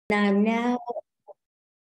I'm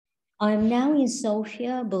now in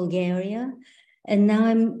Sofia, Bulgaria, and now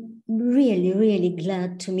I'm really, really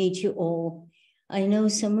glad to meet you all. I know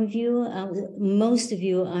some of you, most of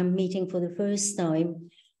you I'm meeting for the first time,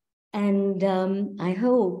 and I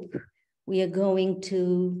hope we are going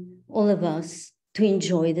to, all of us, to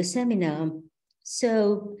enjoy the seminar.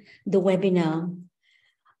 So the webinar,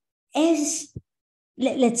 let's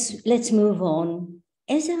move on.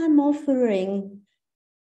 As I'm offering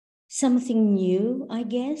something new, I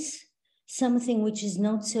guess, something which is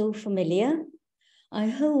not so familiar, I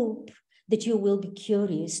hope that you will be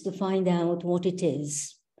curious to find out what it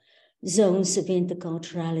is, zones of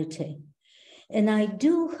interculturality. And I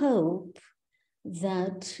do hope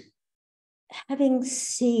that having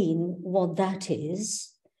seen what that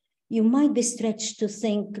is, you might be stretched to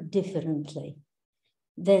think differently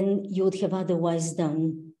than you would have otherwise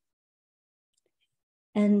done.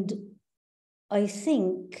 And I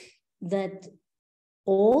think that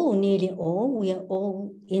nearly all, we are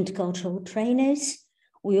all intercultural trainers.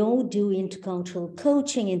 We all do intercultural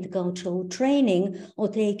coaching, intercultural training, or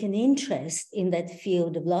take an interest in that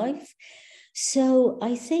field of life. So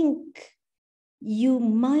I think you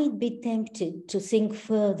might be tempted to think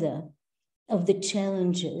further of the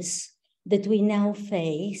challenges that we now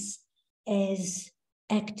face as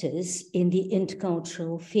actors in the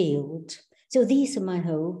intercultural field. So these are my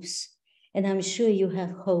hopes, and I'm sure you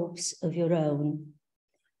have hopes of your own.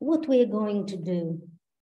 What we're going to do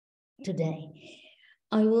today,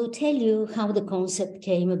 I will tell you how the concept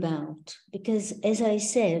came about, because as I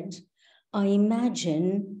said, I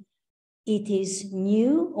imagine it is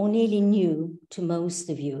new or nearly new to most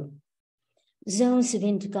of you. Zones of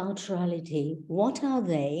interculturality, what are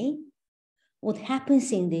they? What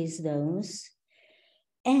happens in these zones?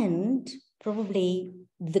 And probably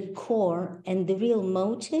the core and the real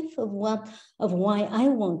motive of why I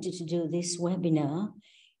wanted to do this webinar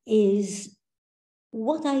is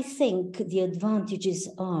what I think the advantages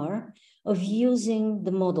are of using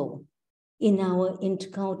the model in our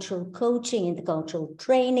intercultural coaching, intercultural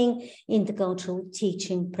training, intercultural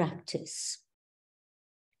teaching practice.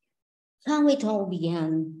 How it all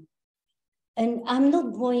began. And I'm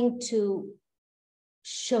not going to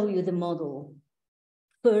show you the model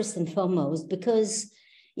first and foremost, because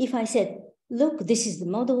if I said, look, this is the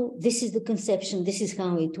model, this is the conception, this is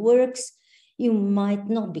how it works, you might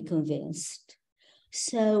not be convinced.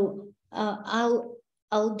 So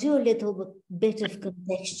I'll do a little bit of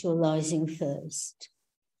contextualizing first.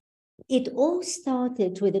 It all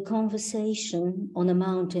started with a conversation on a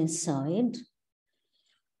mountainside,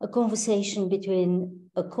 a conversation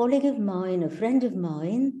between a colleague of mine, a friend of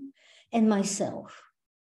mine, and myself.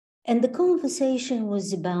 And the conversation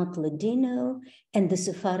was about Ladino and the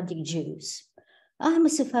Sephardic Jews. I'm a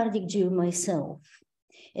Sephardic Jew myself.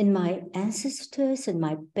 And my ancestors and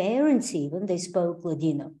my parents even, they spoke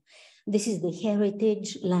Ladino. This is the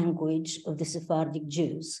heritage language of the Sephardic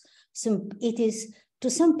Jews. To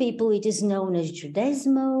some people, it is known as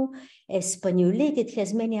Judaismo, Españolit, it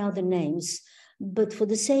has many other names. But for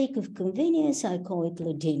the sake of convenience, I call it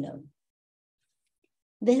Ladino.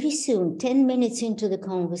 Very soon, 10 minutes into the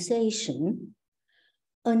conversation,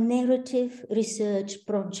 a narrative research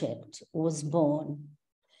project was born.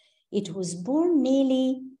 It was born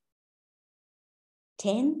nearly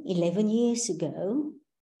 10, 11 years ago.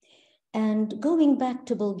 And going back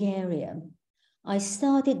to Bulgaria, I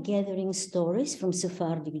started gathering stories from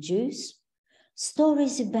Sephardic Jews,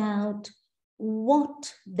 stories about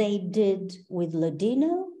what they did with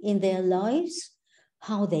Ladino in their lives,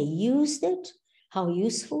 how they used it, how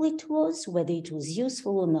useful it was, whether it was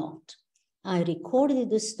useful or not. I recorded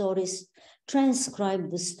the stories,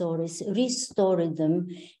 transcribed the stories, restored them,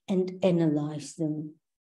 and analyzed them.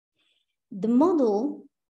 The model,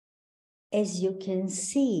 as you can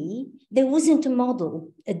see, there wasn't a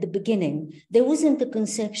model at the beginning. There wasn't a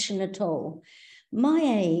conception at all. My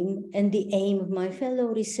aim and the aim of my fellow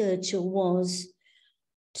researcher was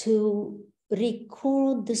to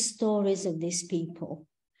record the stories of these people.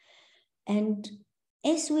 And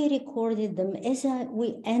as we recorded them,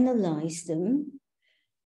 we analyzed them,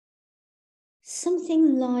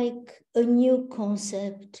 something like a new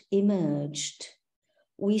concept emerged.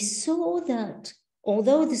 We saw that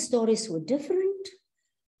although the stories were different,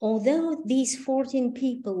 although these 14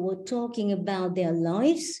 people were talking about their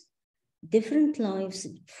lives, different lives,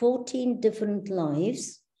 14 different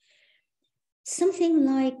lives, something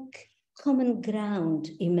like common ground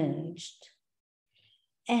emerged.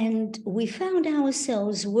 And we found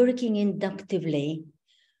ourselves working inductively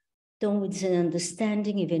towards an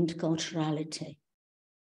understanding of interculturality.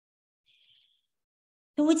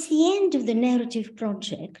 Towards the end of the narrative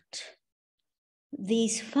project,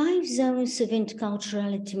 these 5 zones of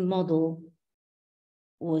interculturality model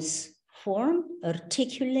was formed,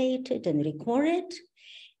 articulated, and recorded.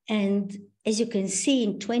 And as you can see,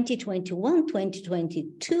 in 2021,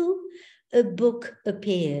 2022, a book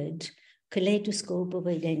appeared, Kaleidoscope of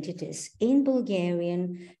Identities, in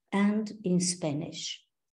Bulgarian and in Spanish.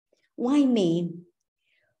 Why me?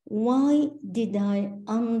 Why did I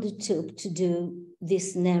undertake to do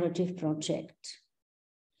this narrative project?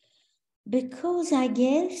 Because I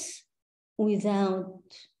guess, without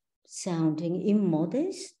sounding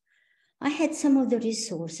immodest, I had some of the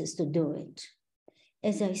resources to do it.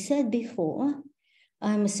 As I said before,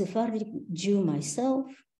 I'm a Sephardic Jew myself.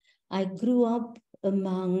 I grew up in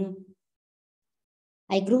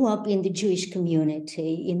the Jewish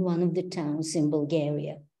community in one of the towns in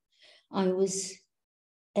Bulgaria. I was,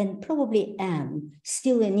 and probably am,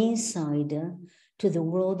 still an insider to the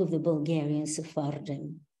world of the Bulgarian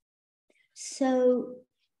Sephardim. So,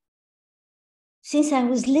 since I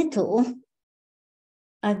was little,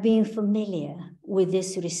 I've been familiar with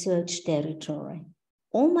this research territory.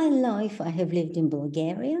 All my life, I have lived in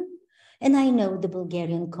Bulgaria, and I know the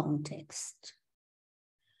Bulgarian context.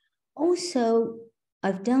 Also,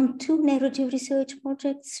 I've done 2 narrative research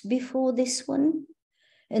projects before this one,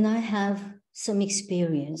 and I have some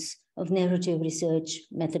experience of narrative research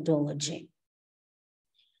methodology.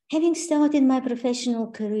 Having started my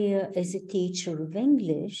professional career as a teacher of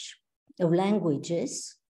English, of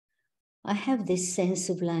languages, I have this sense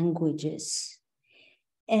of languages.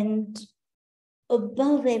 And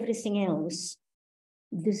above everything else,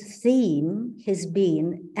 the theme has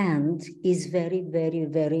been and is very, very,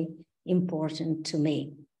 very important to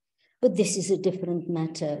me. But this is a different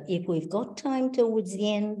matter. If we've got time towards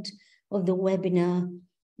the end of the webinar,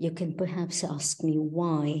 you can perhaps ask me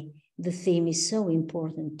why the theme is so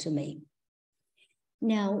important to me.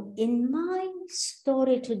 Now, in my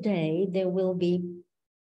story today, there will be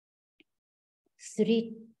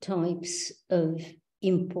 3 types of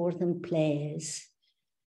important players.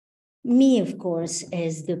 Me, of course,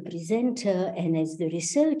 as the presenter and as the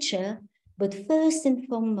researcher, but first and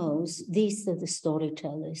foremost, these are the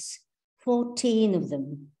storytellers, 14 of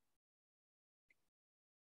them.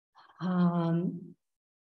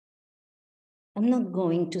 I'm not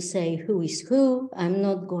going to say who is who. I'm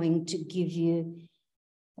not going to give you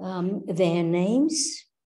their names,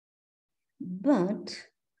 but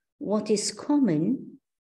what is common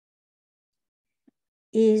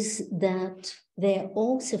is that they're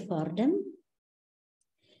all Sephardim.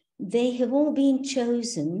 They have all been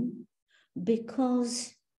chosen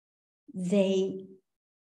because they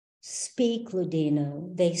speak Ladino,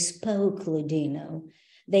 they spoke Ladino,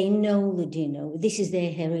 they know Ladino. This is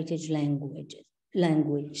their heritage language.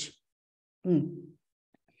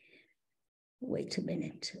 Wait a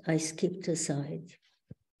minute, I skipped a slide.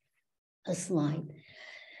 As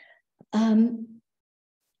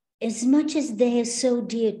much as they are so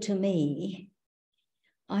dear to me,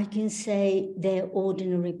 I can say they're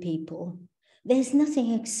ordinary people. There's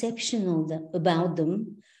nothing exceptional about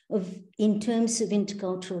them in terms of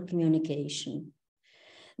intercultural communication.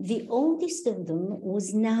 The oldest of them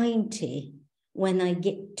was 90 when I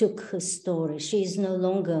took her story. She is no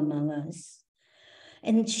longer among us.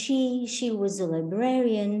 And she was a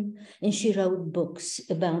librarian, and she wrote books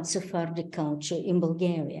about Sephardic culture in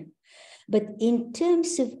Bulgaria. But in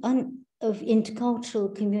terms of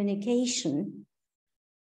intercultural communication,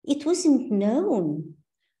 it wasn't known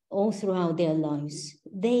all throughout their lives.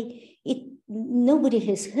 Nobody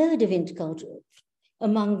has heard of intercultural,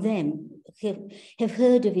 among them have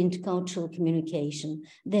heard of intercultural communication.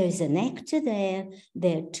 There is an actor there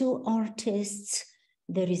are 2 artists,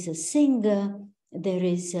 there is a singer, there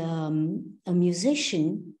is a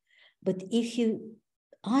musician, but if you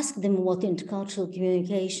ask them what intercultural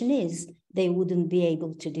communication is, they wouldn't be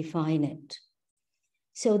able to define it.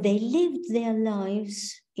 So they lived their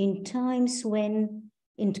lives in times when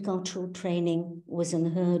intercultural training was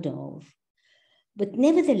unheard of. But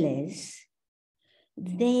nevertheless,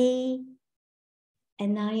 they,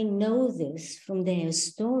 and I know this from their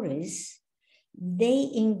stories,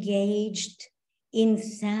 they engaged in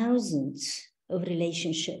thousands of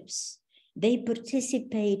relationships. They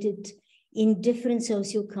participated in different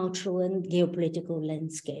sociocultural and geopolitical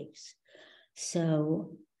landscapes.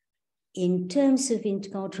 So in terms of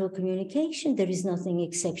intercultural communication, there is nothing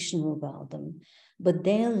exceptional about them, but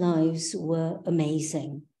their lives were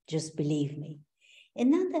amazing, just believe me.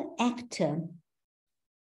 Another actor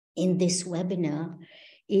in this webinar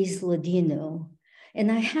is Ladino, and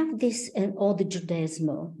I have this, or the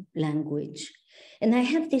Judaismo language. And I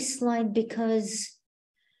have this slide because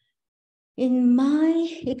In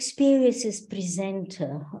my experience as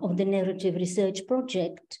presenter of the Narrative Research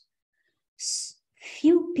Project,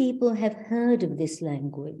 few people have heard of this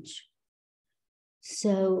language.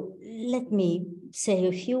 So let me say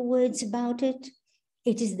a few words about it.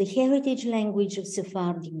 It is the heritage language of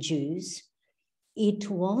Sephardic Jews. It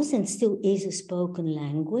was and still is a spoken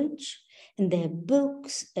language, and there are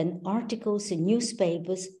books and articles and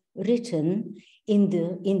newspapers written in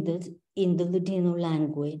the Ladino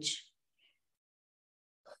language.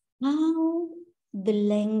 How the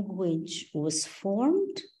language was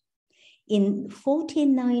formed? In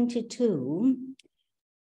 1492,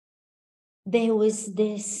 there was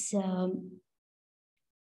this, how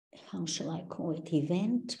shall I call it,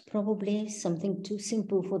 event, probably something too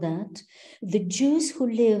simple for that. The Jews who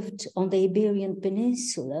lived on the Iberian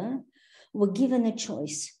Peninsula were given a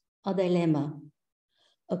choice, a dilemma: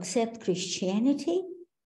 accept Christianity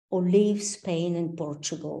or leave Spain and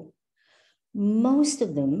Portugal. Most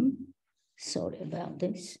of them, sorry about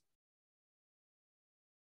this,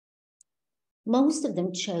 most of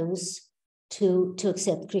them chose to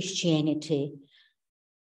accept Christianity.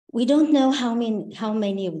 We don't know how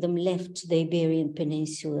many of them left the Iberian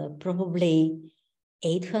Peninsula, probably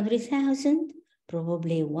 800,000,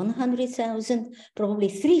 probably 100,000, probably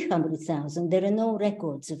 300,000. There are no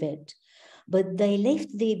records of it. But they left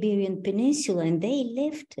the Iberian Peninsula, and they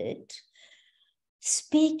left it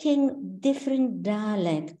speaking different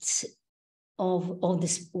dialects of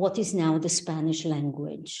this, what is now the Spanish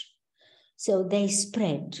language. So they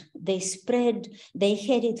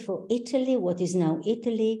headed for Italy, what is now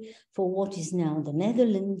Italy, for what is now the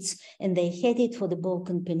Netherlands, and they headed for the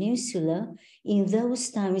Balkan Peninsula, in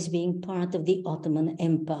those times being part of the Ottoman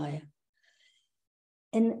Empire.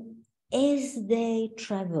 And as they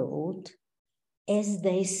traveled, as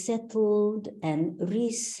they settled and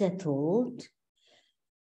resettled,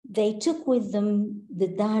 they took with them the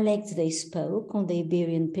dialects they spoke on the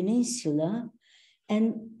Iberian Peninsula.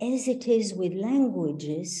 And as it is with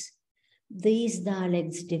languages, these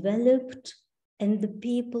dialects developed, and the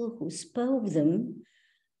people who spoke them,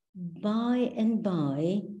 by and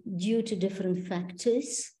by, due to different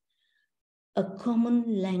factors, a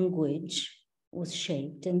common language was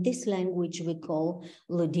shaped. And this language we call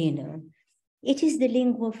Ladino. It is the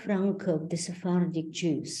lingua franca of the Sephardic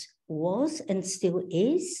Jews, was and still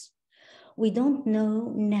is. We don't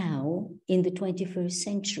know now, in the 21st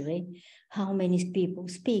century, how many people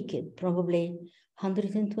speak it. Probably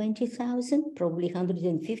 120,000, probably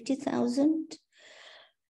 150,000.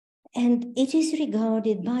 And it is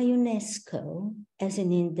regarded by UNESCO as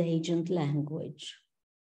an endangered language.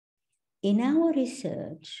 In our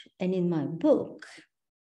research and in my book,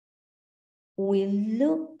 we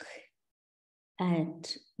look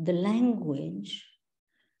at the language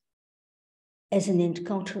as an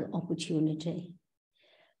intercultural opportunity,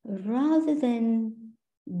 rather than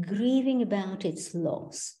grieving about its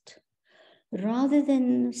loss, rather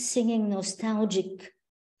than singing nostalgic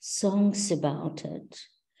songs about it,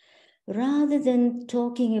 rather than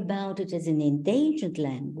talking about it as an endangered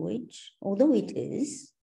language, although it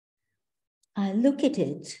is, I look at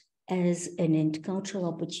it as an intercultural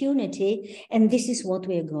opportunity, and this is what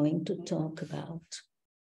we're going to talk about.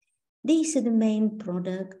 These are the main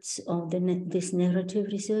products of this narrative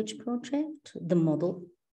research project, the model.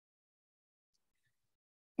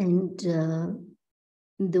 And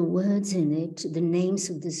the words in it, the names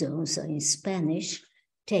of the zones are in Spanish,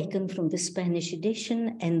 taken from the Spanish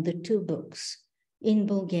edition, and the two books in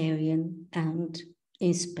Bulgarian and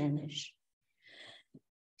in Spanish.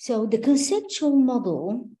 So the conceptual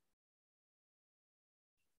model,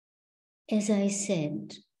 as I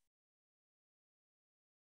said,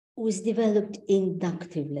 was developed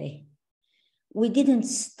inductively. We didn't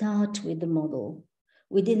start with the model.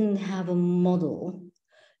 We didn't have a model.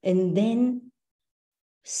 And then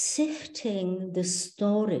sifting the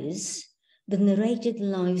stories, the narrated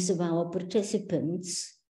lives of our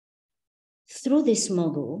participants through this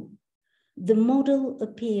model, the model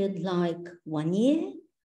appeared like 1 year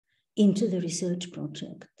into the research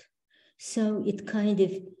project. So it kind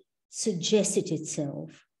of suggested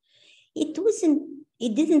itself.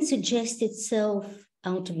 It didn't suggest itself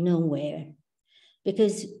out of nowhere,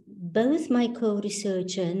 because both my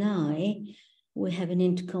co-researcher and I, we have an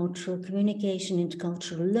intercultural communication,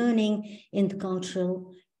 intercultural learning,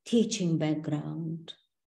 intercultural teaching background.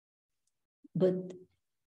 But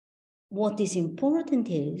what is important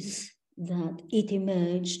is that it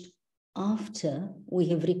emerged after we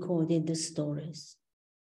have recorded the stories.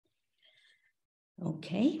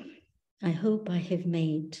 Okay, I hope I have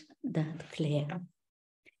made that clear.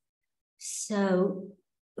 So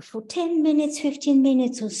for 10 minutes, 15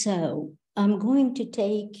 minutes or so, I'm going to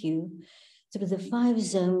take you through the 5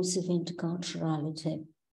 zones of interculturality,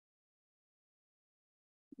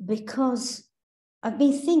 because I've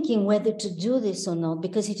been thinking whether to do this or not,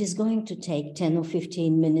 because it is going to take 10 or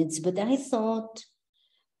 15 minutes, but I thought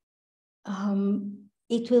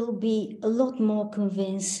it will be a lot more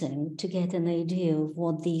convincing to get an idea of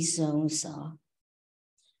what these zones are.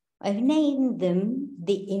 I've named them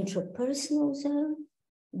the intrapersonal zone,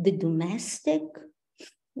 the domestic,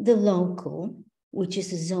 the local, which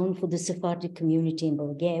is a zone for the Sephardic community in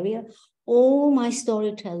Bulgaria. All my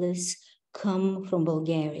storytellers come from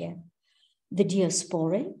Bulgaria. The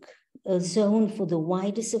diasporic, a zone for the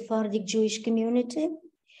wider Sephardic Jewish community,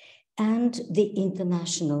 and the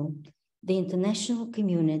international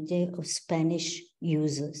community of Spanish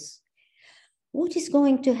users. What is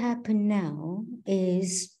going to happen now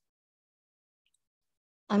is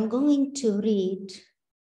I'm going to read,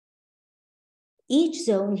 each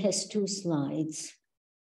zone has 2 slides,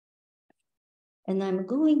 and I'm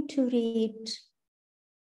going to read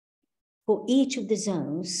for each of the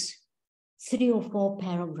zones 3 or 4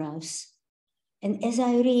 paragraphs. And as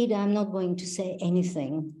I read, I'm not going to say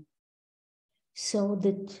anything, so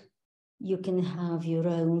that you can have your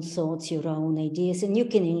own thoughts, your own ideas, and you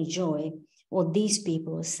can enjoy what these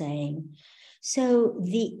people are saying. So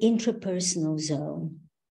the intrapersonal zone.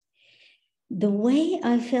 The way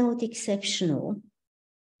I felt exceptional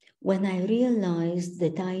when I realized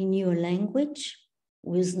that I knew a language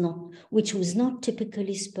which was not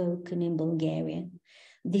typically spoken in Bulgarian.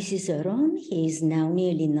 This is Aron. He is now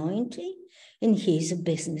nearly 90, and he's a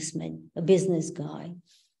businessman, a business guy.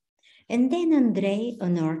 And then Andrei,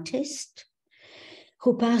 an artist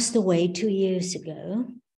who passed away 2 years ago.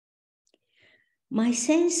 My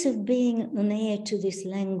sense of being an heir to this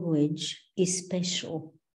language is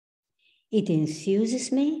special. It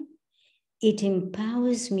enthuses me. It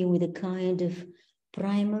empowers me with a kind of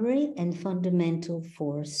primary and fundamental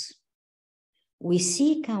force. We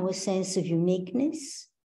seek our sense of uniqueness,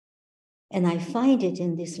 and I find it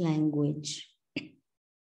in this language.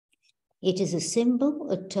 It is a symbol,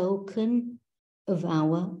 a token of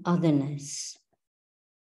our otherness.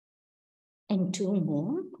 And 2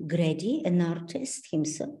 more, Grady, an artist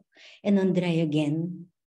himself, and Andrei again.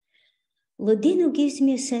 Ladino gives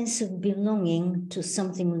me a sense of belonging to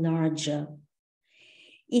something larger.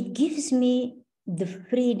 It gives me the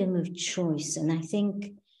freedom of choice, and I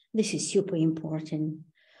think this is super important.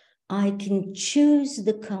 I can choose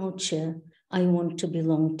the culture I want to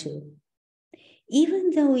belong to.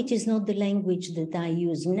 Even though it is not the language that I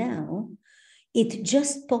use now, it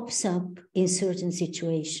just pops up in certain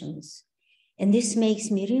situations. And this makes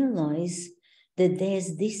me realize that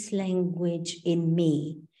there's this language in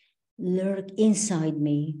me, inside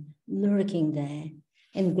me, lurking there.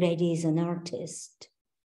 And Grady is an artist.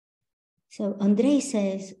 So Andrei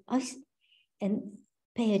says, and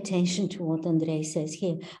pay attention to what Andrei says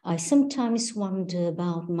here. I sometimes wonder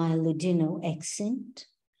about my Ladino accent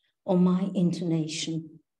or my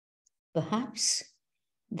intonation. Perhaps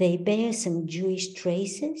they bear some Jewish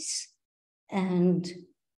traces and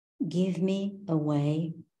give me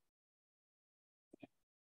away.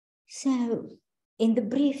 So, in the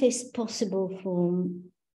briefest possible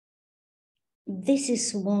form,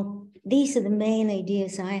 these are the main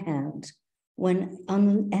ideas I had when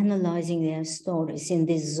analyzing their stories in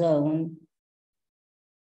this zone.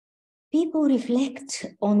 People reflect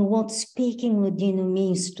on what speaking Ladino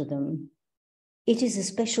means to them. It is a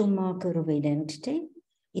special marker of identity.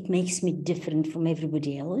 It makes me different from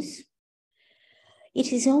everybody else.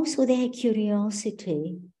 It is also their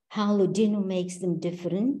curiosity, how Ladino makes them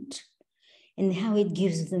different and how it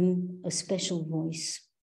gives them a special voice.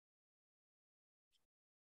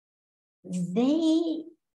 They,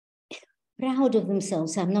 proud of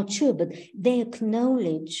themselves, I'm not sure, but they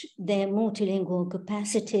acknowledge their multilingual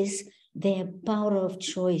capacities, their power of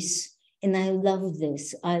choice. And I love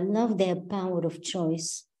this. I love their power of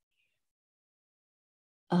choice.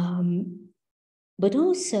 But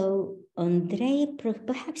also, Andrei,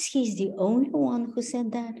 perhaps he's the only one who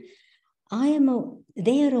said that.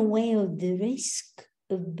 They are aware of the risk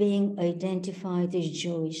of being identified as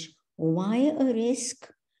Jewish. Why a risk?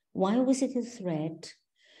 Why was it a threat?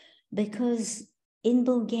 Because in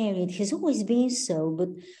Bulgaria, it has always been so, but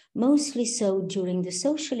mostly so during the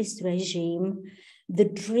socialist regime, the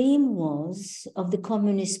dream was of the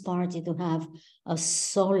Communist Party to have a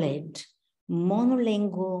solid,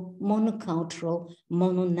 monolingual, monocultural,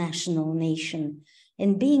 mononational nation.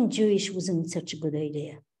 And being Jewish wasn't such a good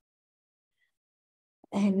idea.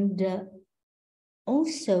 And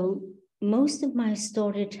also, most of my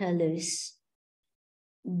storytellers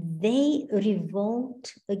they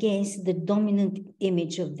revolt against the dominant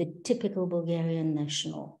image of the typical Bulgarian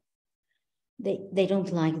national. They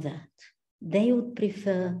don't like that. They would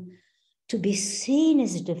prefer to be seen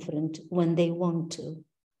as different when they want to.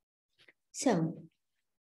 So,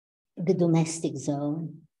 the domestic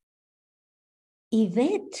zone.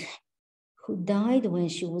 Yvette, who died when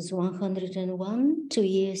she was 101, 2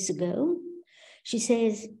 years ago, she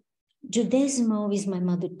says, Judesmo is my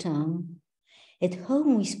mother tongue. At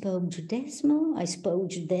home, we spoke Judesmo. I spoke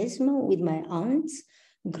Judesmo with my aunts,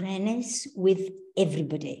 grannies, with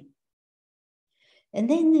everybody. And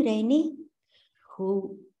then Reni,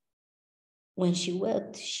 who, when she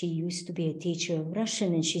worked, she used to be a teacher of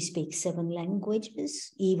Russian and she speaks 7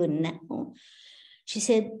 languages, even now. She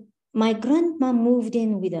said, my grandma moved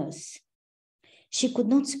in with us. She could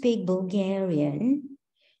not speak Bulgarian,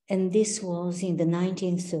 and this was in the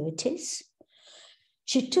 1930s.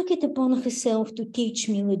 She took it upon herself to teach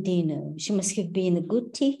me Ladino. She must have been a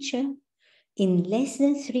good teacher. In less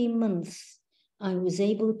than 3 months, I was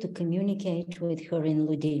able to communicate with her in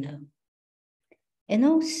Ladino. And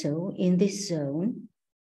also in this zone,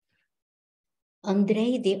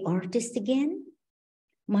 Andrei, the artist again,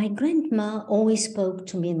 my grandma always spoke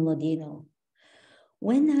to me in Ladino.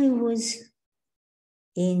 When I was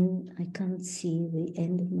in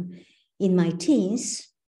my teens,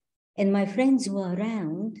 and my friends were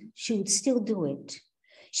around, she would still do it.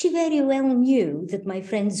 She very well knew that my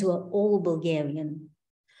friends were all Bulgarian.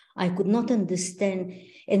 I could not understand,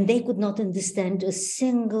 and they could not understand a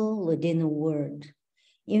single Ladino word.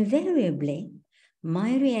 Invariably,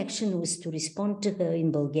 my reaction was to respond to her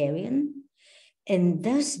in Bulgarian and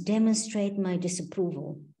thus demonstrate my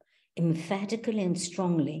disapproval, emphatically and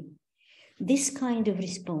strongly. This kind of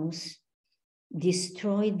response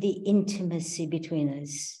destroyed the intimacy between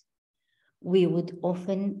us. We would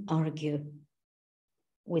often argue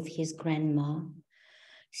with his grandma.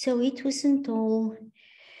 So it wasn't all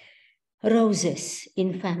roses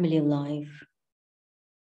in family life.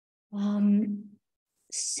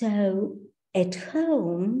 So at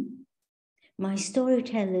home, my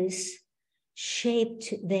storytellers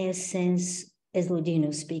shaped their sense as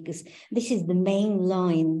Ladino speakers. This is the main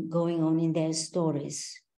line going on in their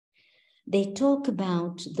stories. They talk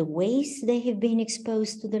about the ways they have been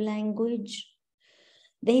exposed to the language.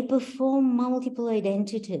 They perform multiple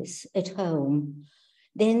identities at home.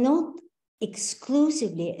 They're not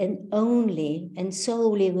exclusively and only and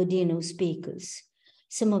solely Ladino speakers.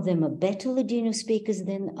 Some of them are better Ladino speakers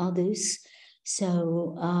than others.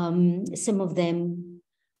 So some of them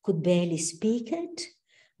could barely speak it.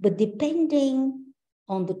 But depending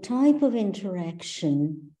on the type of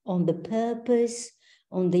interaction, on the purpose,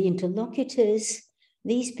 on the interlocutors,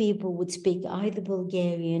 these people would speak either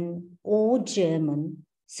Bulgarian or German,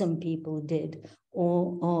 some people did,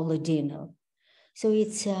 or Ladino. So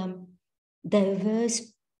it's a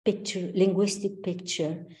diverse picture, linguistic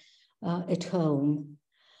picture at home.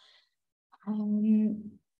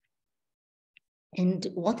 And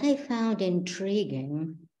what I found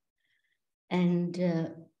intriguing and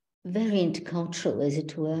very intercultural, as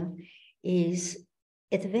it were, is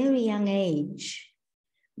at a very young age,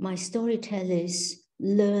 my storytellers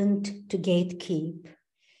learned to gatekeep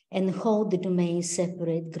and hold the domain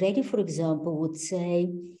separate. Grady, for example, would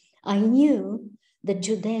say, I knew that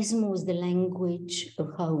Judaism was the language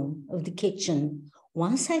of home, of the kitchen.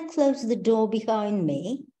 Once I closed the door behind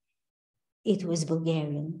me, it was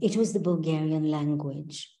Bulgarian. It was the Bulgarian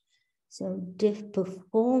language. So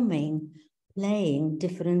playing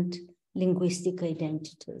different linguistic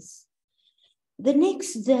identities. The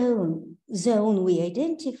next zone we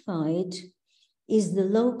identified is the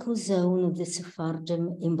local zone of the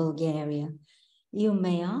Sephardim in Bulgaria. You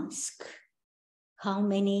may ask how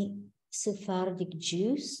many Sephardic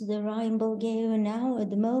Jews there are in Bulgaria now at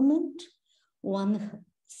the moment?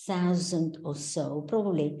 1,000 or so,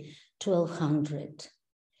 probably 1,200.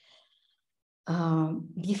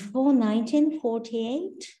 Before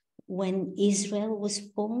 1948, when Israel was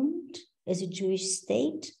formed as a Jewish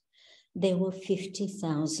state, there were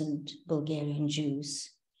 50,000 Bulgarian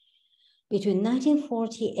Jews. Between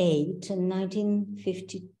 1948 and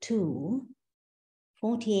 1952,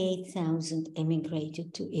 48,000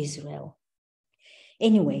 emigrated to Israel.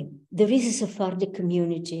 Anyway, there is a Sephardic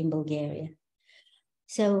community in Bulgaria.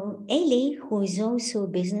 So Eli, who is also a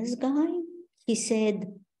business guy, he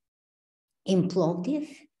said, in Plovdiv,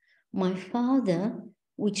 my father,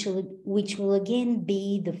 which will again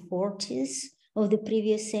be the 40s of the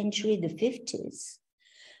previous century, the 50s,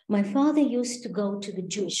 my father used to go to the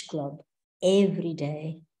Jewish club every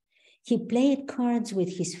day. He played cards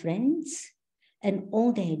with his friends, and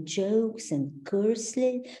all their jokes and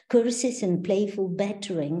curses and playful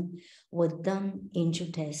battering were done in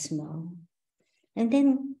Giudesmo. And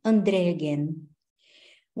then Andrea again.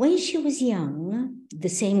 When she was young, the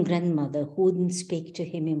same grandmother who wouldn't speak to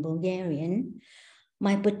him in Bulgarian,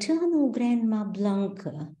 my paternal grandma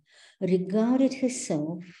Blanca regarded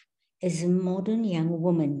herself as a modern young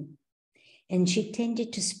woman, and she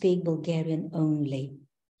tended to speak Bulgarian only.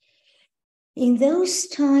 In those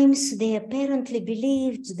times, they apparently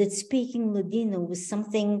believed that speaking Ladino was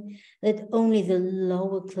something that only the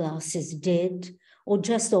lower classes did, or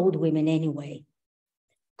just old women anyway.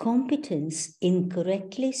 Competence in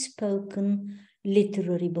correctly spoken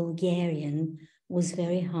literary Bulgarian was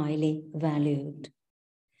very highly valued.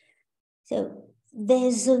 So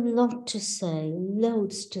there's a lot to say,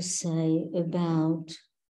 loads to say about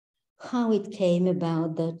how it came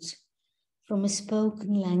about that from a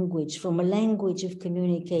spoken language, from a language of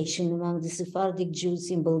communication among the Sephardic Jews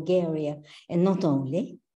in Bulgaria, and not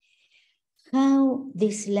only, how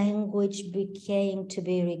this language became to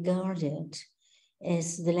be regarded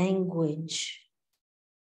as the language,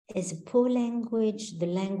 as a poor language, the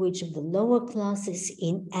language of the lower classes,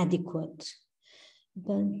 inadequate.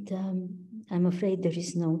 But I'm afraid there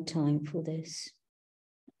is no time for this.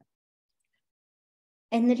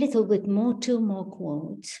 And a little bit more, two more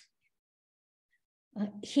quotes.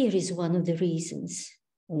 Here is one of the reasons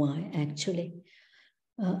why, actually.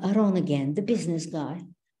 Aaron again, the business guy.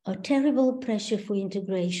 A terrible pressure for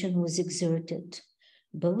integration was exerted,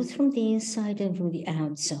 both from the inside and from the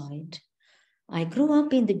outside. I grew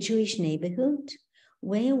up in the Jewish neighborhood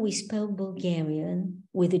where we spoke Bulgarian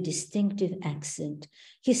with a distinctive accent.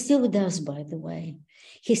 He still does, by the way.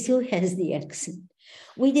 He still has the accent.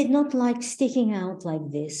 We did not like sticking out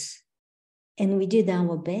like this, and we did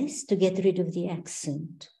our best to get rid of the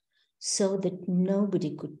accent so that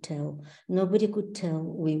nobody could tell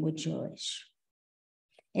we were Jewish.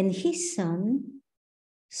 And his son,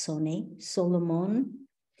 Solomon,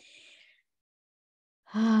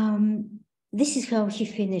 this is how he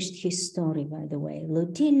finished his story, by the way.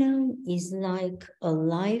 Ladino is like a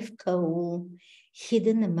live coal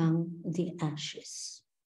hidden among the ashes.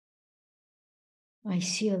 I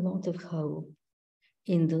see a lot of hope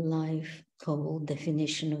in the live coal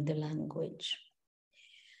definition of the language.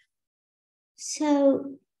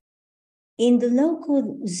 So, in the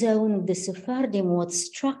local zone of the Sephardim, what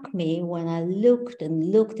struck me when I looked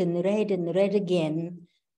and read again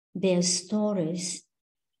their stories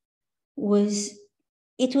was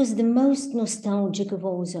it was the most nostalgic of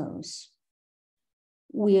all zones.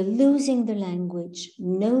 We are losing the language.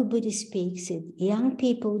 Nobody speaks it. Young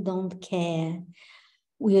people don't care.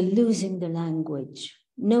 We are losing the language.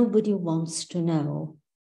 Nobody wants to know.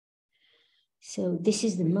 So this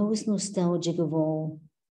is the most nostalgic of all.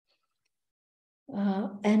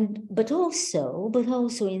 But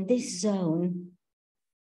also in this zone,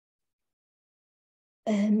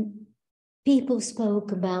 people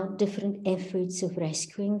spoke about different efforts of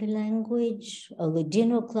rescuing the language. A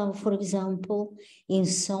Ladino club, for example, in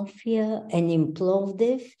Sofia and in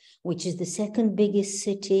Plovdiv, which is the second biggest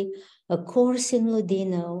city, a course in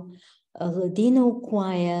Ladino, a Ladino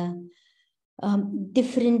choir,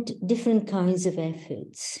 different kinds of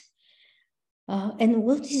efforts. And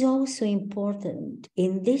what is also important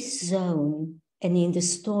in this zone and in the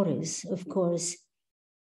stories, of course,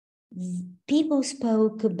 people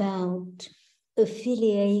spoke about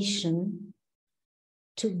affiliation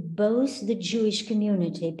to both the Jewish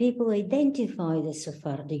community. People identified as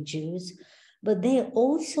Sephardic Jews, but they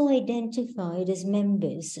also identified as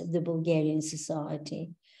members of the Bulgarian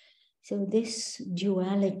society. So this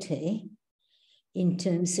duality in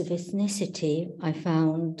terms of ethnicity, I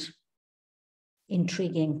found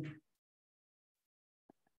intriguing.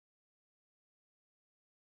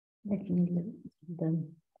 Let me look at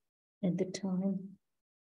them at the time.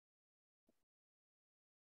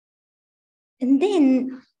 And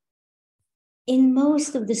then in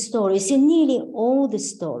most of the stories, in nearly all the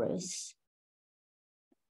stories,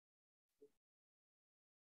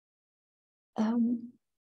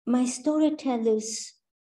 my storytellers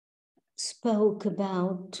spoke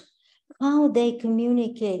about how they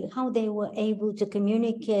communicate, how they were able to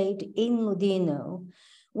communicate in Ladino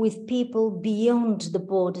with people beyond the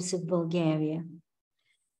borders of Bulgaria.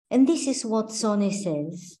 And this is what Sonny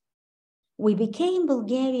says. We became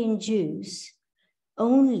Bulgarian Jews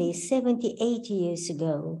only 70, 80 years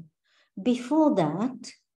ago. Before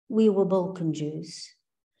that, we were Balkan Jews.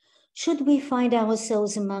 Should we find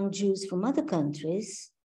ourselves among Jews from other countries,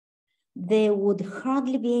 there would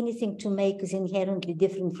hardly be anything to make us inherently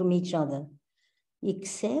different from each other,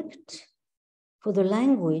 except For the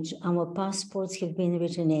language, our passports have been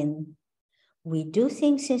written in. We do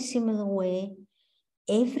things in a similar way.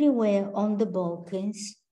 Everywhere on the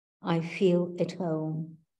Balkans, I feel at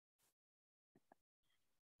home.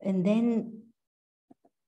 And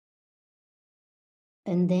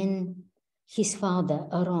then his father,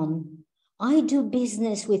 Aron, I do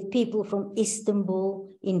business with people from Istanbul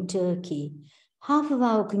in Turkey. Half of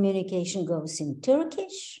our communication goes in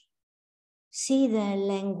Turkish. See their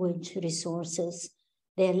language resources,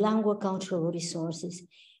 their lingua cultural resources.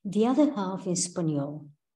 The other half in Spanish.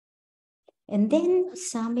 And then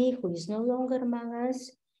Sami, who is no longer among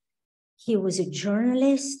us, he was a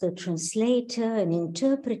journalist, a translator, an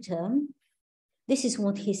interpreter. This is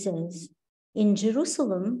what he says. In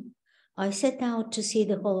Jerusalem, I set out to see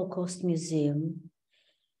the Holocaust Museum.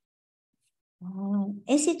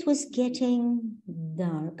 As it was getting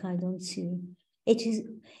dark, I don't see.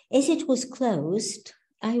 As it was closed,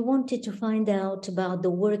 I wanted to find out about the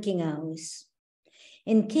working hours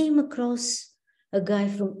and came across a guy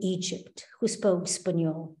from Egypt who spoke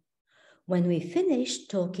Spanish. When we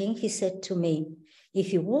finished talking, he said to me,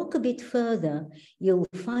 if you walk a bit further, you'll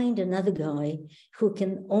find another guy who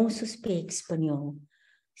can also speak Spanish.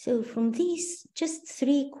 So from these just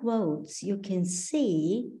 3 quotes, you can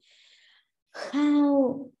see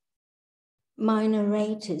how my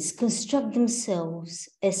narrators construct themselves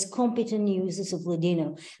as competent users of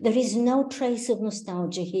Ladino. There is no trace of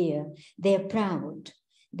nostalgia here. They're proud.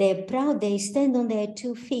 They're proud. They stand on their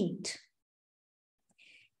 2 feet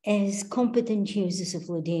as competent users of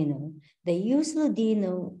Ladino. They use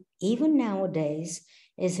Ladino even nowadays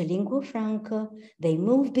as a lingua franca. They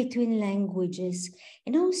move between languages.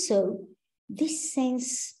 And also this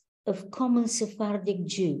sense of common Sephardic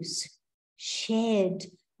Jews shared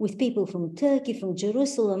with people from Turkey, from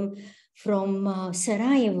Jerusalem, from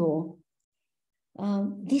Sarajevo.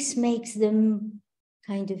 This makes them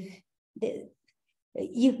kind of,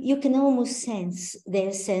 you can almost sense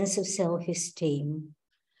their sense of self-esteem.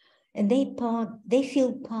 And they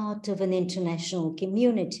feel part of an international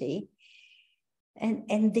community.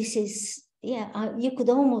 And this is, you could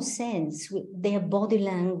almost sense with their body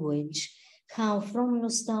language, how from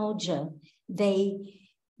nostalgia, they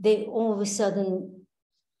all of a sudden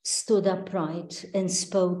stood upright and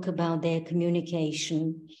spoke about their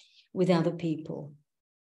communication with other people.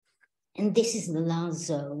 And this is the last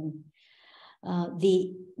zone,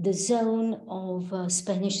 the zone of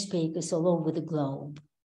Spanish speakers all over the globe.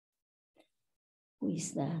 Who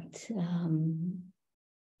is that?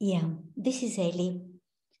 This is Eli,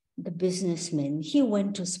 the businessman. He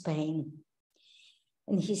went to Spain.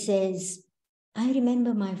 And he says, I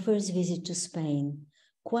remember my first visit to Spain,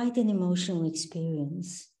 quite an emotional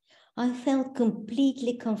experience. I felt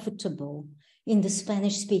completely comfortable in the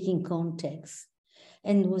Spanish-speaking context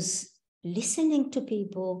and was listening to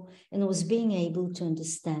people and was being able to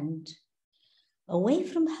understand. Away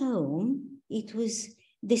from home, it was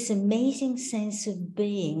this amazing sense of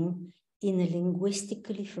being in a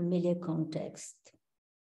linguistically familiar context.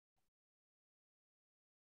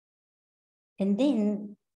 And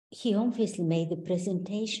then he obviously made a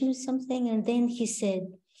presentation or something, and then he said,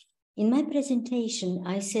 in my presentation,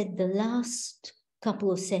 I said the last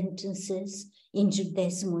couple of sentences in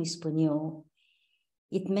Judesmo Español.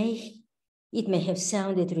 It may have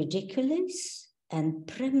sounded ridiculous and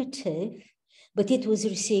primitive, but it was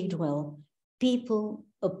received well. People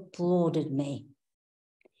applauded me.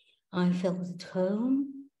 I felt at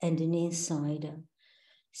home and an insider.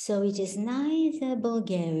 So it is neither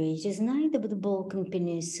Bulgaria, it is neither the Balkan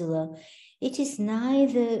Peninsula, it is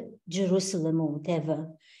neither Jerusalem or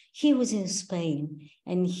whatever. He was in Spain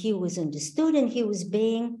and he was understood and he was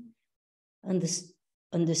being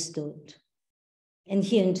understood. And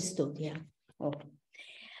he understood, yeah. Oh.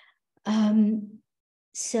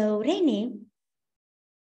 So Reni,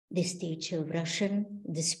 this teacher of Russian,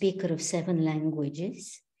 the speaker of 7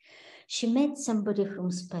 languages, she met somebody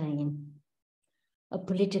from Spain, a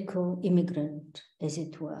political immigrant, as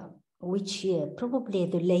it were. Which year? Probably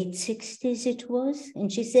the late 60s it was.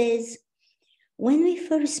 And she says, when we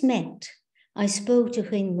first met, I spoke to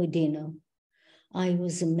her in Ladino. I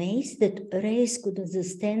was amazed that Reyes could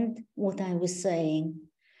understand what I was saying.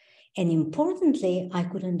 And importantly, I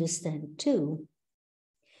could understand too.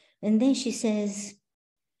 And then she says,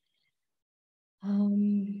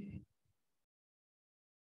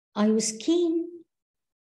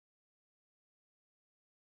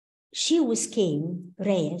 she was keen,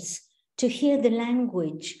 Reyes, to hear the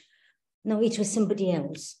language. No, it was somebody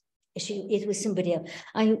else. It was somebody else.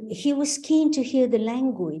 He was keen to hear the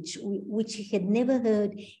language which he had never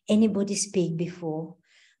heard anybody speak before.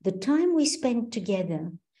 The time we spent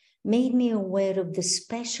together made me aware of the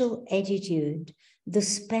special attitude the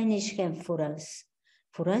Spanish have for us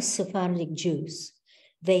Sephardic Jews.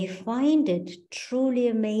 They find it truly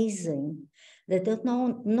amazing that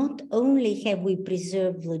not only have we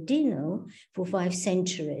preserved Ladino for 5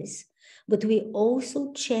 centuries, but we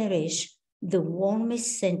also cherish the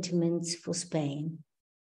warmest sentiments for Spain.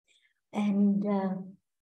 And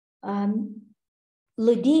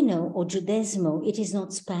Ladino or Judaismo, it is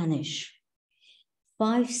not Spanish.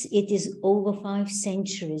 It is over 5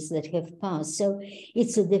 centuries that have passed. So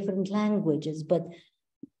it's a different languages, but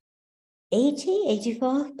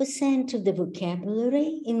 85% of the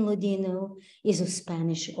vocabulary in Ladino is of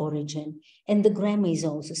Spanish origin, and the grammar is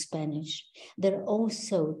also Spanish. There are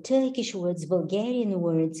also Turkish words, Bulgarian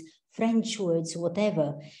words, French words,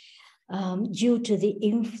 whatever, due to the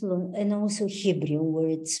influence, and also Hebrew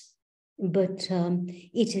words. But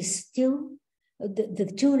it is still, the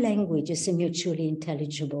 2 languages are mutually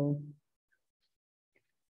intelligible.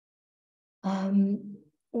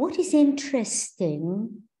 What is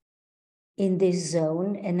interesting in this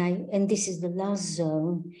zone, and this is the last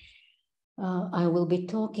zone I will be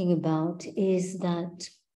talking about, is that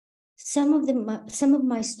some of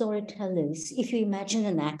my storytellers, if you imagine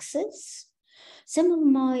an axis, some of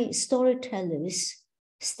my storytellers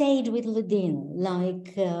stayed with Ladino,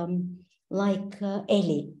 like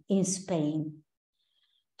Eli in Spain,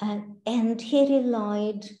 and he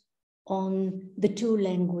relied on the 2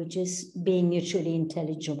 languages being mutually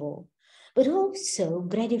intelligible. But also,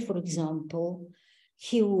 Grady, for example,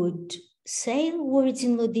 he would say words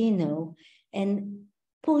in Ladino and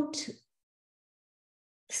put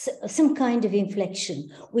some kind of inflection,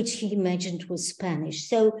 which he imagined was Spanish.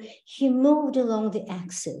 So he moved along the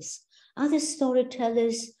axis. Other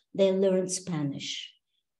storytellers, they learned Spanish,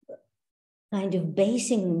 kind of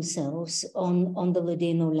basing themselves on the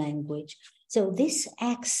Ladino language. So this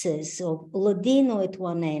axis of Ladino at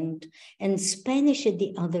one end and Spanish at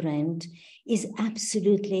the other end is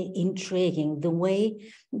absolutely intriguing, the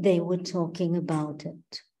way they were talking about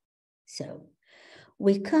it. So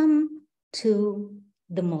we come to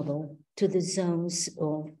the model, to the zones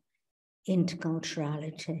of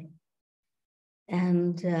interculturality.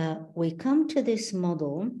 And we come to this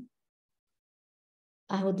model.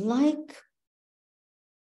 I would like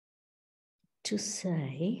to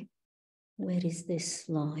say, where is this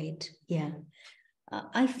slide? Yeah,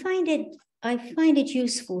 I find it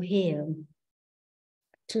useful here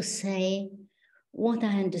to say what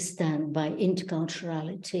I understand by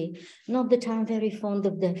interculturality. Not that I'm very fond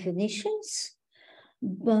of definitions,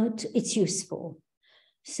 but it's useful.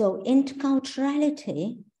 So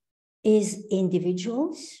interculturality is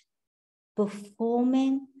individuals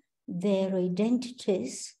performing their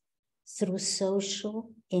identities through social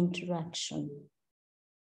interaction.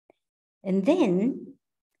 And then,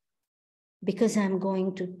 because I'm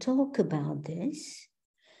going to talk about this,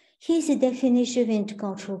 here's a definition of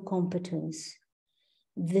intercultural competence: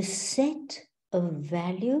 the set of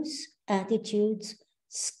values, attitudes,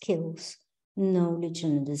 skills, knowledge,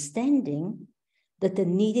 and understanding that are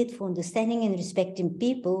needed for understanding and respecting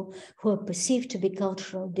people who are perceived to be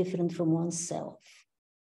culturally different from oneself.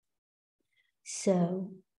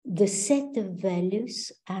 So the set of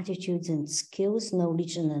values, attitudes, and skills,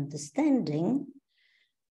 knowledge, and understanding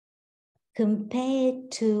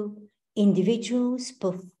compared to individuals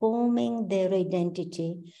performing their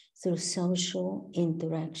identity through social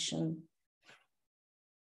interaction.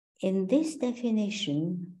 In this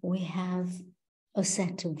definition, we have a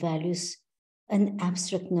set of values, an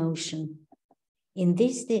abstract notion. In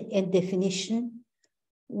this definition,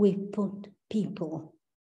 we put people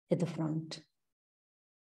at the front.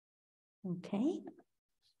 Okay?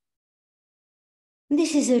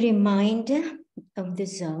 This is a reminder of the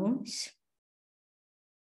zones.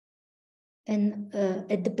 And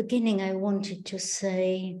at the beginning, I wanted to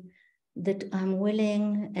say that I'm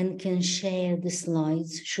willing and can share the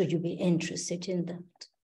slides should you be interested in that.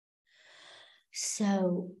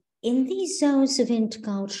 So in these zones of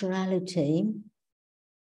interculturality,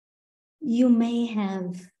 you may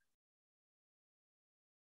have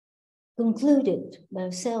concluded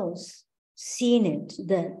themselves, seen it,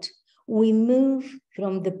 that we move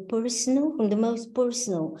from the personal, from the most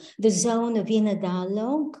personal, the zone of inner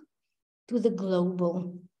dialogue, to the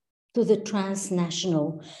global, to the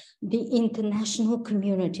transnational, the international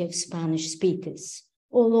community of Spanish speakers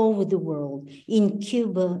all over the world, in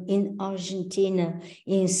Cuba, in Argentina,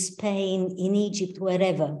 in Spain, in Egypt,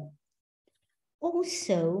 wherever.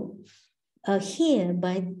 Also, here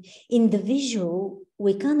in the visual,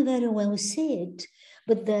 we can't very well see it,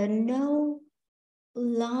 but there are no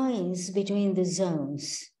lines between the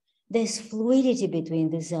zones. there's fluidity between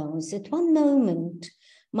the zones. At one moment,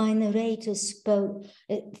 my narrators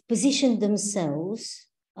positioned themselves,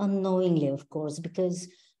 unknowingly, of course, because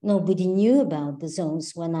nobody knew about the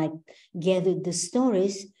zones when I gathered the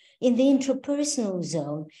stories, in the intrapersonal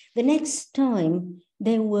zone. The next time,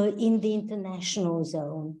 they were in the international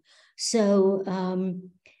zone. So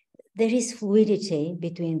there is fluidity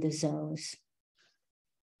between the zones.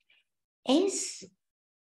 As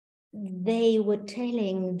they were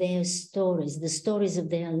telling their stories, the stories of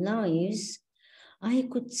their lives, I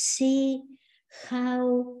could see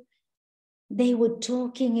how they were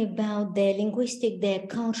talking about their linguistic, their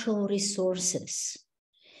cultural resources.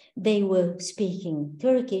 They were speaking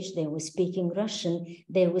Turkish, they were speaking Russian,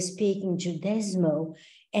 they were speaking Judezmo,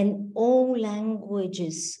 and all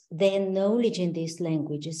languages, their knowledge in these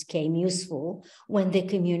languages came useful when they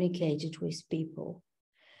communicated with people.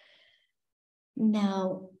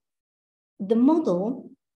 Now, the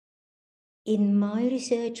model in my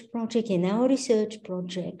research project, in our research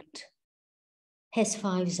project, has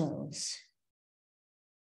 5 zones.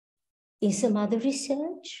 In some other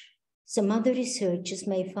researchers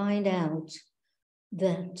may find out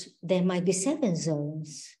that there might be 7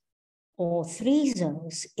 zones or 3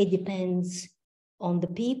 zones. It depends on the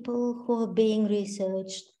people who are being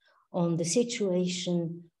researched, on the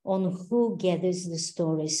situation, on who gathers the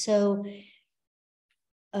story. So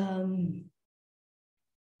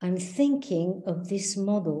I'm thinking of this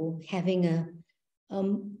model having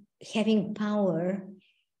power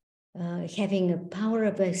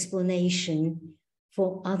of explanation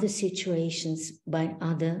for other situations by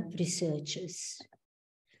other researchers.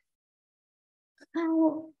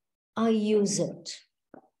 How I use it,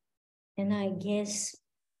 and I guess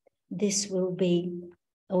this will be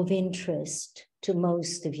of interest to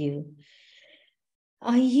most of you.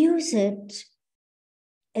 I use it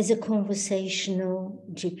as a conversational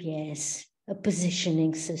GPS, a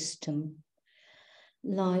positioning system.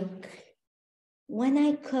 Like when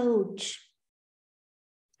I coach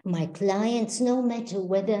my clients, no matter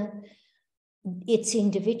whether it's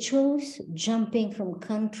individuals jumping from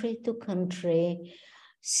country to country,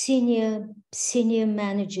 senior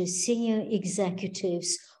managers, senior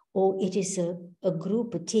executives, or it is a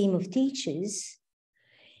group, a team of teachers,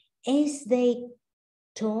 as they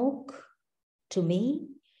talk to me,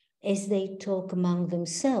 as they talk among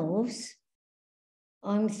themselves,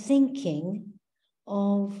 I'm thinking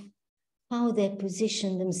of how they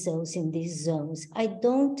position themselves in these zones. I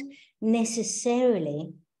don't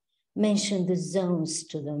necessarily mention the zones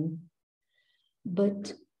to them,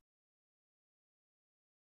 but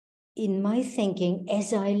in my thinking,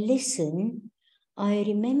 as I listen, I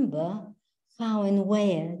remember how and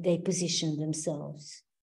where they position themselves.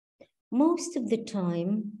 Most of the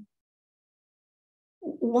time,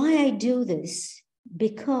 why I do this?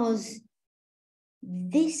 Because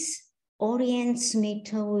this orients me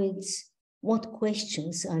towards what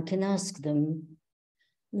questions I can ask them,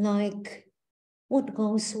 like what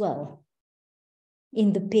goes well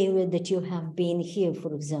in the period that you have been here,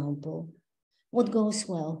 for example. What goes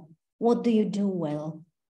well? What do you do well?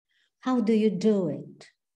 How do you do it?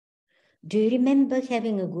 Do you remember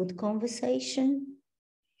having a good conversation?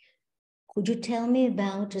 Could you tell me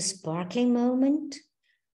about a sparkling moment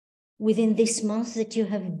within this month that you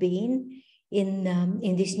have been in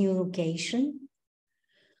this new location?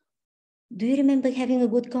 Do you remember having a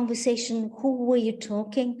good conversation? Who were you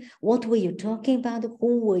talking? What were you talking about?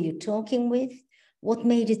 Who were you talking with? What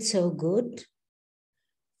made it so good?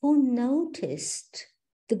 Who noticed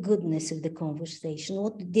the goodness of the conversation?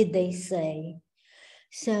 What did they say?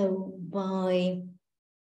 So by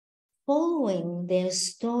following their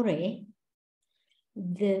story,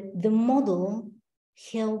 the model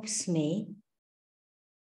helps me,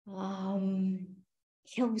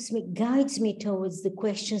 guides me towards the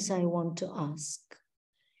questions I want to ask.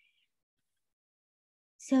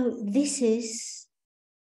 So this is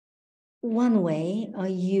one way I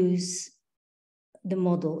use the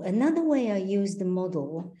model. Another way I use the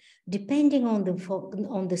model, depending on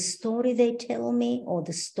the story they tell me or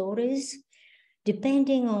the stories,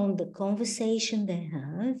 depending on the conversation they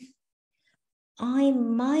have, I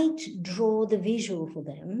might draw the visual for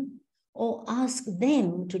them or ask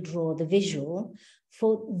them to draw the visual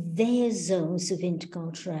for their zones of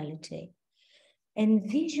interculturality. And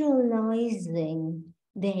visualizing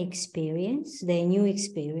their experience, their new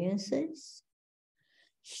experiences,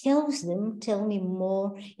 helps them tell me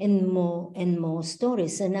more and more and more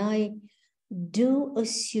stories. And I do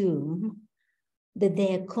assume that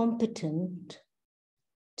they are competent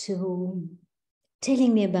to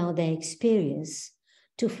telling me about their experience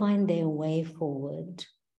to find their way forward.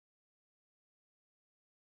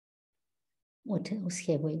 What else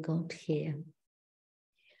have we got here?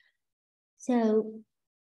 So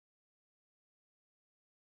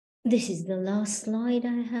this is the last slide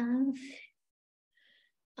I have.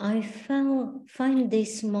 I find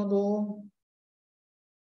this model,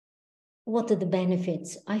 what are the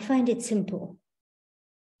benefits? I find it simple.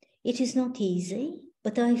 It is not easy,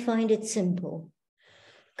 but I find it simple.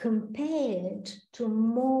 Compared to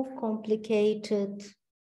more complicated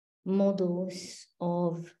models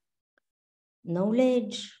of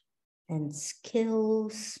knowledge and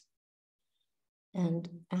skills and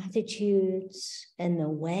attitudes and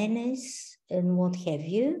awareness and what have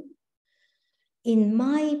you, in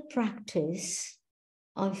my practice,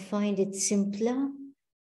 I find it simpler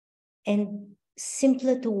and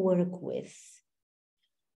simpler to work with.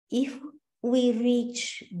 If we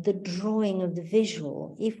reach the drawing of the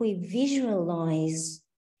visual, if we visualize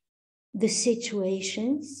the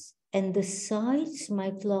situations and the sites my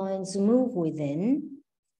clients move within,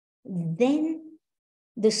 then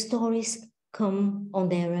the stories come on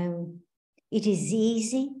their own. It is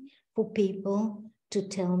easy for people to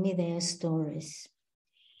tell me their stories.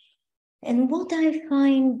 And what I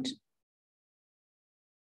find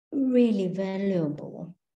really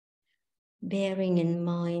valuable, bearing in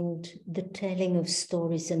mind the telling of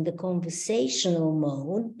stories and the conversational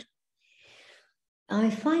mode, I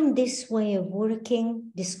find this way of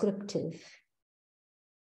working descriptive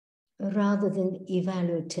rather than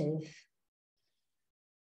evaluative.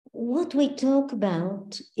 What we talk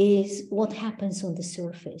about is what happens on the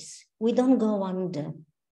surface. We don't go under.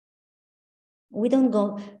 We don't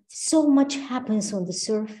go, so much happens on the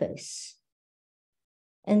surface.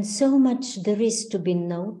 And so much there is to be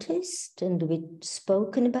noticed and to be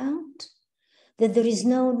spoken about that there is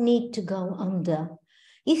no need to go under.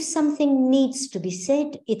 If something needs to be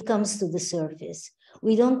said, it comes to the surface.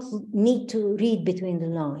 We don't need to read between the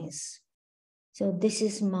lines. So this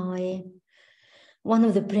is one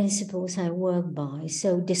of the principles I work by.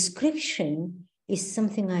 So description is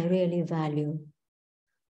something I really value.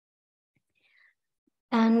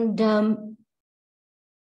 And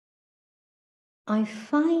I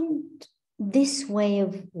find this way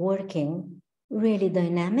of working really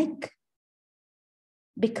dynamic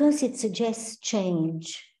because it suggests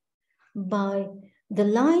change by the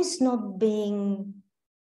lines not being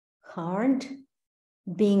hard,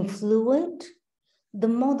 being fluid. The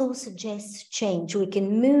model suggests change. We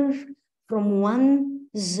can move from one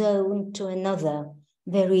zone to another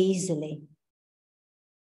very easily.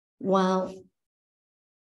 While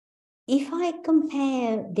if I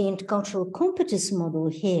compare the intercultural competence model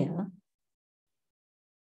here,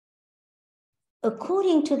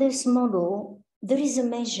 according to this model, there is a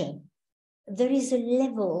measure. There is a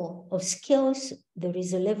level of skills. There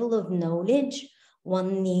is a level of knowledge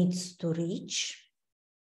one needs to reach.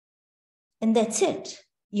 And that's it.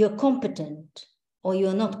 You're competent or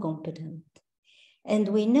you're not competent. And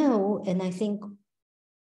we know, and I think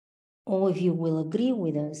all of you will agree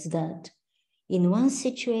with us, that in one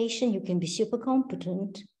situation you can be super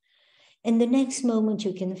competent and the next moment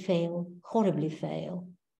you can fail, horribly fail,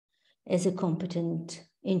 as a competent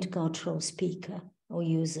intercultural speaker or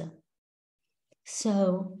user.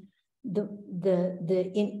 So the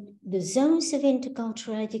zones of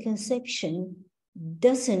interculturality conception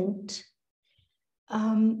doesn't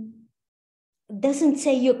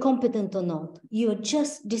say you're competent or not. You're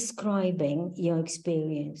just describing your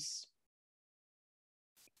experience.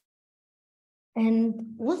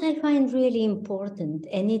 And what I find really important,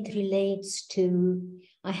 and it relates to,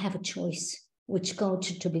 I have a choice which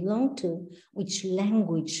culture to belong to, which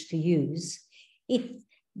language to use. In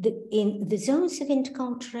the zones of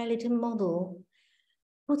interculturality model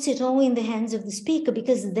puts it all in the hands of the speaker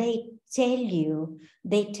because they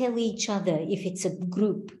tell each other, if it's a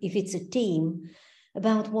group, if it's a team,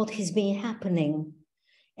 about what has been happening.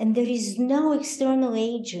 And there is no external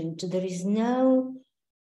agent, there is no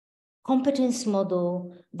competence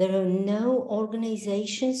model, there are no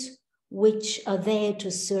organizations which are there to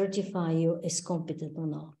certify you as competent or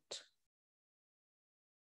not.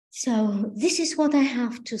 So this is what I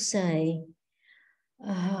have to say.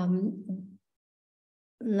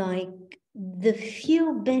 Like the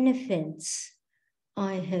few benefits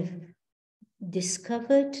I have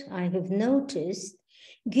discovered, I have noticed,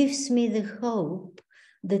 gives me the hope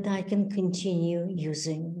that I can continue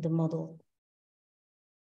using the model.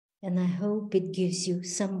 And I hope it gives you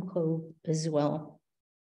some hope as well.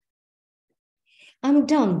 I'm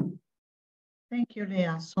done. Thank you,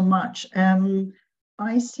 Leah, so much.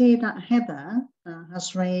 I see that Heather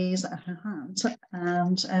has raised her hand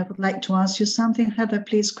and I would like to ask you something. Heather,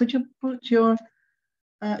 please, could you put your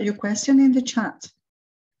question in the chat?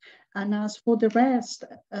 And as for the rest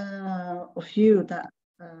of you that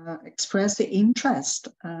express the interest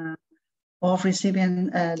of receiving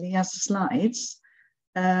Leah's slides,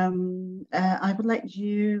 I would like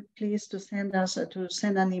you please to send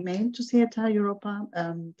an email to Theatre Europa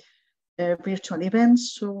virtual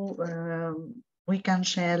events, so we can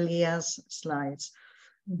share Leah's slides.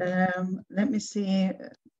 Let me see,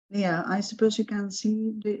 Leah, I suppose you can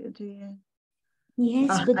see the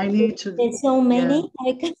Yes, but I need to, there's so many.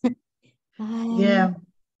 Yeah.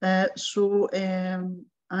 So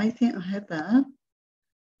I think Heather,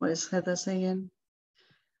 what is Heather saying?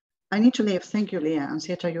 I need to leave. Thank you, Leah, and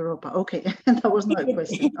Theatre Europa. Okay, that was not a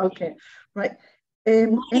question. Okay, right.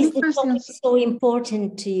 Why Any is the questions? topic so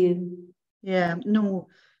important to you? Yeah, no.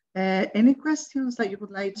 Any questions that you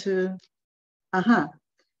would like to?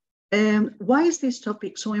 Why is this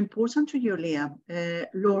topic so important to you, Leah?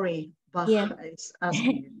 Laurie Bach is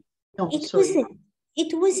asking you. No, sorry.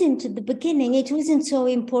 It wasn't at the beginning. It wasn't so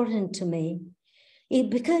important to me,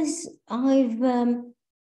 because I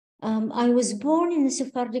was born in a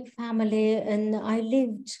Sephardic family, and I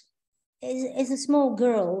lived as a small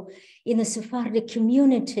girl in a Sephardic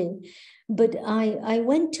community. But I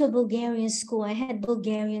went to a Bulgarian school. I had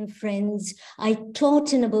Bulgarian friends. I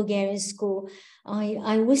taught in a Bulgarian school.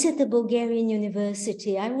 I was at the Bulgarian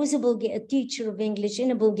university. I was a teacher of English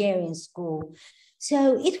in a Bulgarian school. So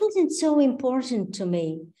it wasn't so important to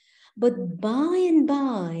me. But by and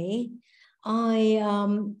by,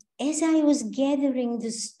 as I was gathering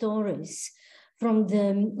the stories from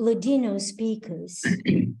the Ladino speakers,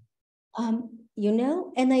 you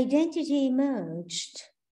know, an identity emerged.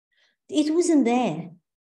 It wasn't there.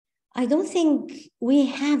 I don't think we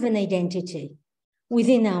have an identity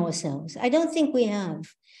within ourselves. I don't think we have.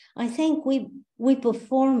 I think we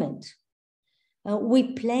perform it.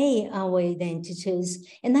 We play our identities.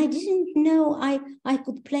 And I didn't know I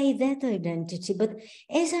could play that identity. But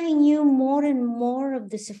as I knew more and more of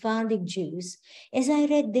the Sephardic Jews, as I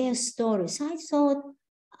read their stories, I thought,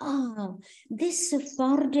 this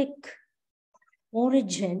Sephardic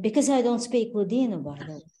origin, because I don't speak Ladino, by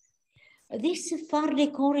the way, this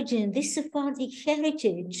Sephardic origin, this Sephardic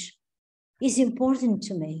heritage is important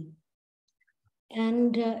to me.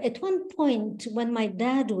 And at one point, when my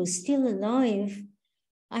dad was still alive,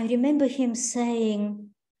 I remember him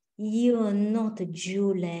saying, "You are not a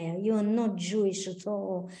Jew, Leah. You are not Jewish at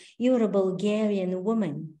all. You're a Bulgarian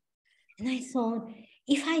woman." And I thought,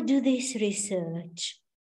 if I do this research,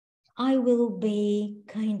 I will be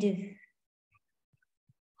kind of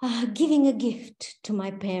giving a gift to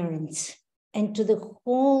my parents and to the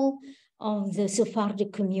whole of the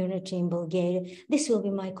Sephardic community in Bulgaria. This will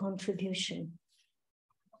be my contribution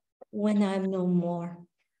when I'm no more.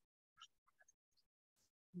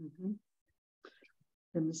 Mm-hmm.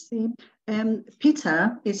 Let me see.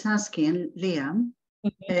 Peter is asking Leah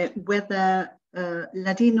whether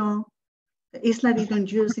Ladino is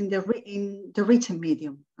used in the written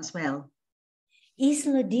medium as well. Is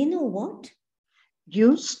Ladino what?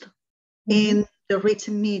 Used in the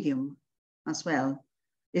written medium as well.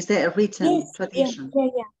 Is there a written tradition?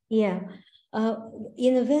 Yeah.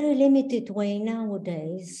 In a very limited way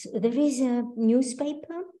nowadays. There is a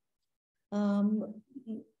newspaper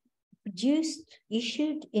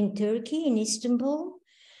issued in Turkey, in Istanbul,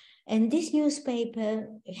 and this newspaper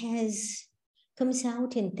comes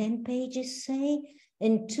out in 10 pages, say,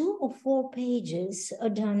 and 2 or 4 pages are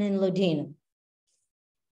done in Ladino.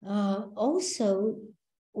 Also,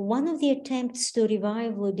 one of the attempts to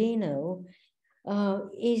revive Ladino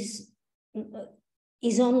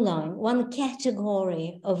is online, one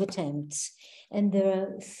category of attempts. And there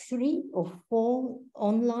are 3 or 4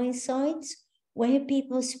 online sites where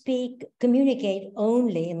people communicate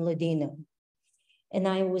only in Ladino. And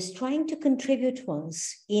I was trying to contribute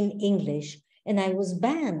once in English, and I was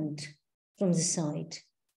banned from the site.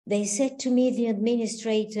 They said to me, the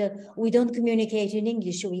administrator, "We don't communicate in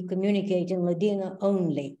English, we communicate in Ladino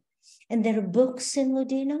only." And there are books in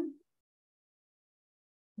Ladino.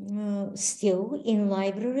 Still in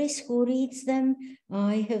libraries. Who reads them?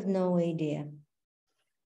 I have no idea.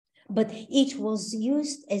 But it was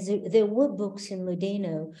used there were books in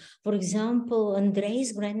Ladino. For example,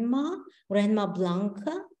 Andrei's grandma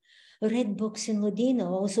Blanca, read books in Ladino.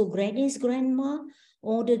 Also, Granny's grandma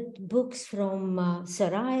ordered books from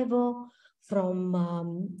Sarajevo, from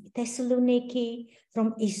Thessaloniki, from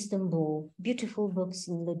Istanbul. Beautiful books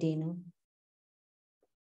in Ladino.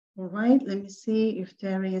 All right, let me see if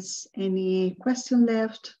there is any question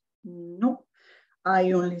left. No,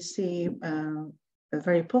 I only see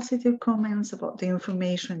very positive comments about the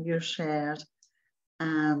information you shared.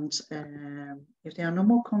 And if there are no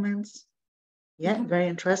more comments, Yeah, very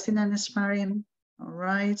interesting and inspiring. All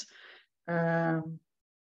right.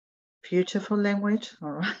 Beautiful language.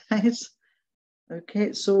 All right.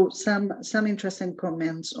 Okay, so some interesting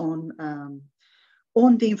comments on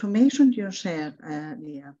the information you shared,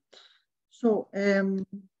 Leah. So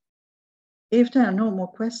if there are no more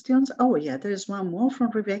questions, oh yeah, there is one more from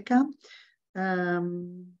Rebecca.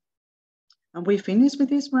 And we finish with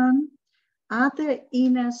this one. Are the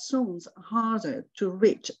inner zones harder to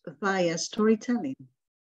reach via storytelling?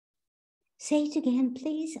 Say it again,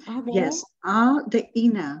 please. Are there? Yes. Are the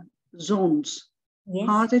inner zones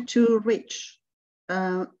harder to reach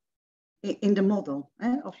in the model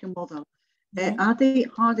of your model? Are they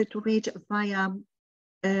harder to reach via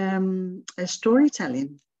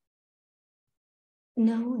storytelling?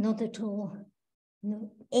 No, not at all.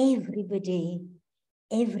 No, everybody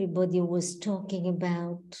was talking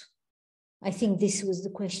about, I think this was the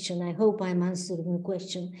question. I hope I'm answering the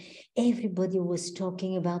question. Everybody was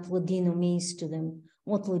talking about what Ladino means to them,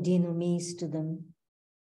 what Ladino means to them.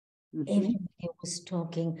 Everybody was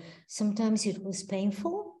talking. Sometimes it was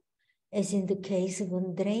painful, as in the case of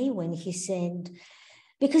Andre, when he said,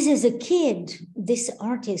 because as a kid, this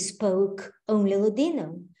artist spoke only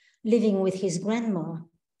Ladino, living with his grandma.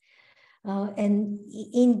 And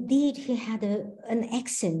indeed, he had an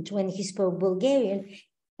accent when he spoke Bulgarian.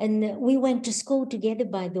 And we went to school together,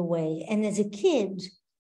 by the way. And as a kid,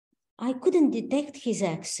 I couldn't detect his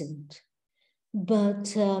accent.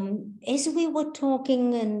 But as we were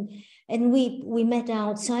talking and we met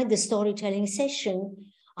outside the storytelling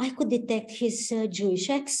session, I could detect his Jewish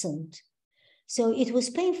accent. So it was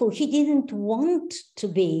painful. He didn't want to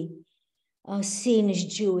be seen as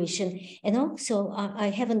Jewish. And also, I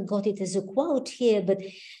haven't got it as a quote here, but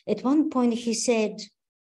at one point he said,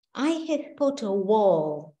 I have put a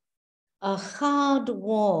wall, a hard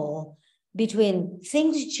wall between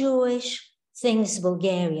things Jewish, things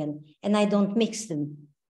Bulgarian, and I don't mix them.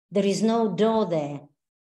 There is no door there.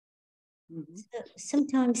 So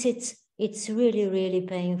sometimes it's really, really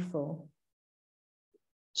painful.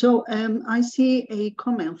 So I see a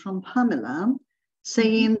comment from Pamela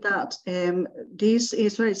saying that this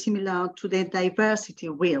is very similar to the diversity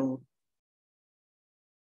wheel.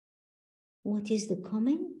 What is the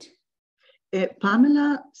comment?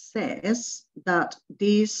 Pamela says that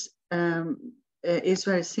this is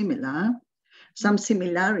very similar, some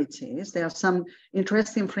similarities. There are some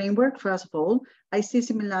interesting framework. First of all, I see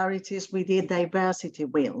similarities with the diversity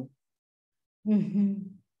wheel.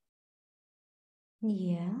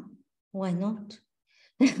 Yeah, why not?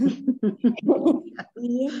 Yeah.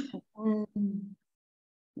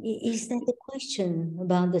 Is that the question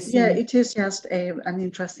about the same? Yeah, it is just an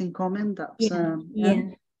interesting comment. That's,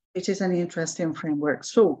 it is an interesting framework.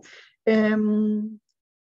 So,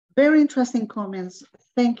 very interesting comments.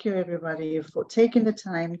 Thank you, everybody, for taking the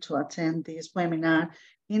time to attend this webinar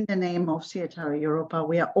in the name of CETAR Europa.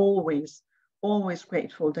 We are always, always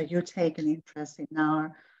grateful that you take an interest in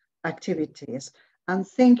our activities. And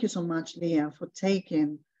thank you so much, Leah, for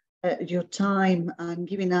taking your time and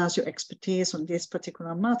giving us your expertise on this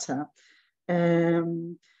particular matter.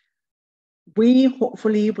 We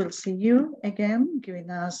hopefully will see you again,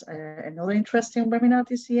 giving us another interesting webinar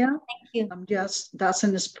this year. Thank you. That's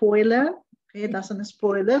a spoiler. Okay, that's a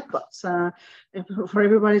spoiler, but for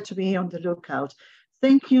everybody to be on the lookout.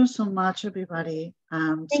 Thank you so much, everybody.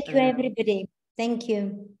 And thank you, everybody. Thank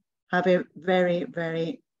you. Have a very,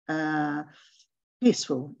 very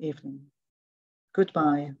peaceful evening.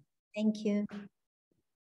 Goodbye. Thank you.